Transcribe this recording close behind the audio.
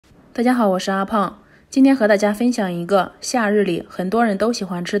大家好，我是阿胖，今天和大家分享一个夏日里很多人都喜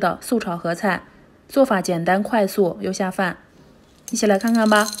欢吃的素炒合菜，做法简单快速又下饭，一起来看看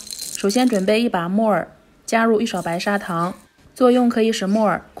吧。首先准备一把木耳，加入一勺白砂糖，作用可以使木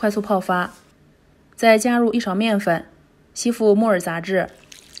耳快速泡发。再加入一勺面粉，吸附木耳杂质，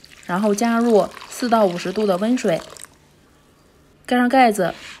然后加入4到50度的温水，盖上盖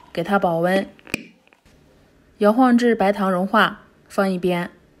子，给它保温，摇晃至白糖融化，放一边。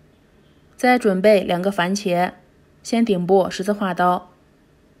再准备2个番茄，先顶部十字划刀，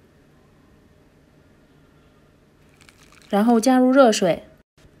然后加入热水。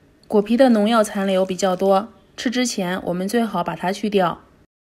果皮的农药残留比较多，吃之前我们最好把它去掉。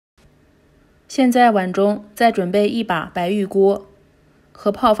现在碗中再准备一把白玉菇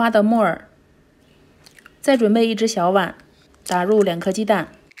和泡发的木耳，再准备一只小碗，打入2颗鸡蛋，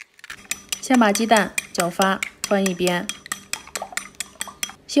先把鸡蛋搅发，放一边。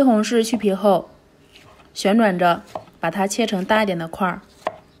西红柿去皮后，旋转着把它切成大一点的块儿。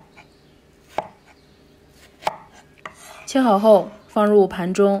切好后放入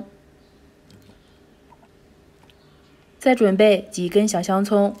盘中，再准备几根小香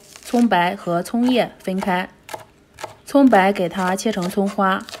葱，葱白和葱叶分开，葱白给它切成葱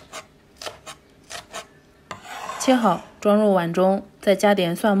花，切好装入碗中，再加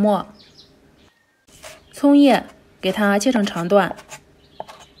点蒜末，葱叶给它切成长段，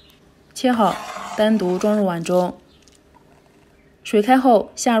切好单独装入碗中。水开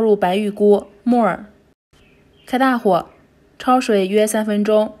后下入白玉菇、木耳，开大火焯水约3分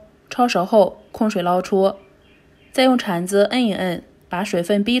钟，焯熟后控水捞出，再用铲子摁一摁，把水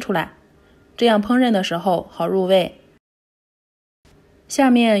分逼出来，这样烹饪的时候好入味。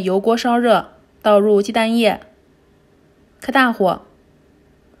下面油锅烧热，倒入鸡蛋液，开大火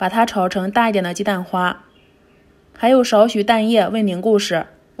把它炒成大一点的鸡蛋花，还有少许蛋液未凝固时，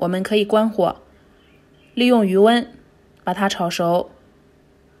我们可以关火，利用余温把它炒熟。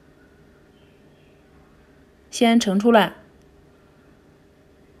先盛出来，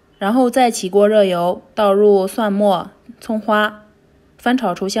然后再起锅热油，倒入蒜末、葱花，翻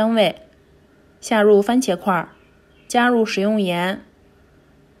炒出香味，下入番茄块，加入食用盐，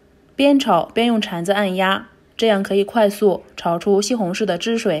边炒边用铲子按压，这样可以快速炒出西红柿的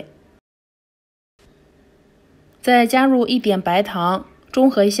汁水。再加入一点白糖，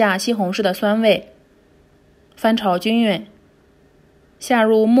中和一下西红柿的酸味，翻炒均匀，下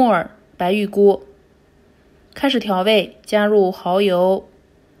入木耳、白玉菇，开始调味，加入蚝油、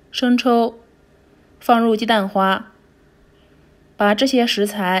生抽，放入鸡蛋花，把这些食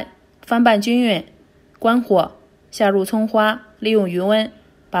材翻拌均匀，关火，下入葱花，利用余温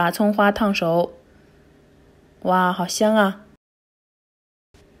把葱花烫熟。哇，好香啊！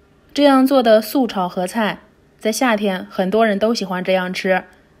这样做的素炒合菜，在夏天很多人都喜欢这样吃，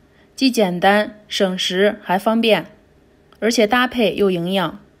既简单省时还方便，而且搭配又营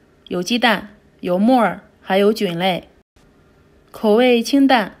养，有鸡蛋，有木耳，还有菌类，口味清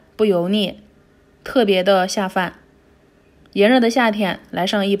淡不油腻，特别的下饭。炎热的夏天来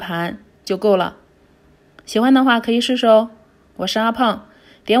上一盘就够了，喜欢的话可以试试哦。我是阿胖，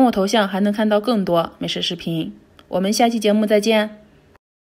点我头像还能看到更多美食视频，我们下期节目再见。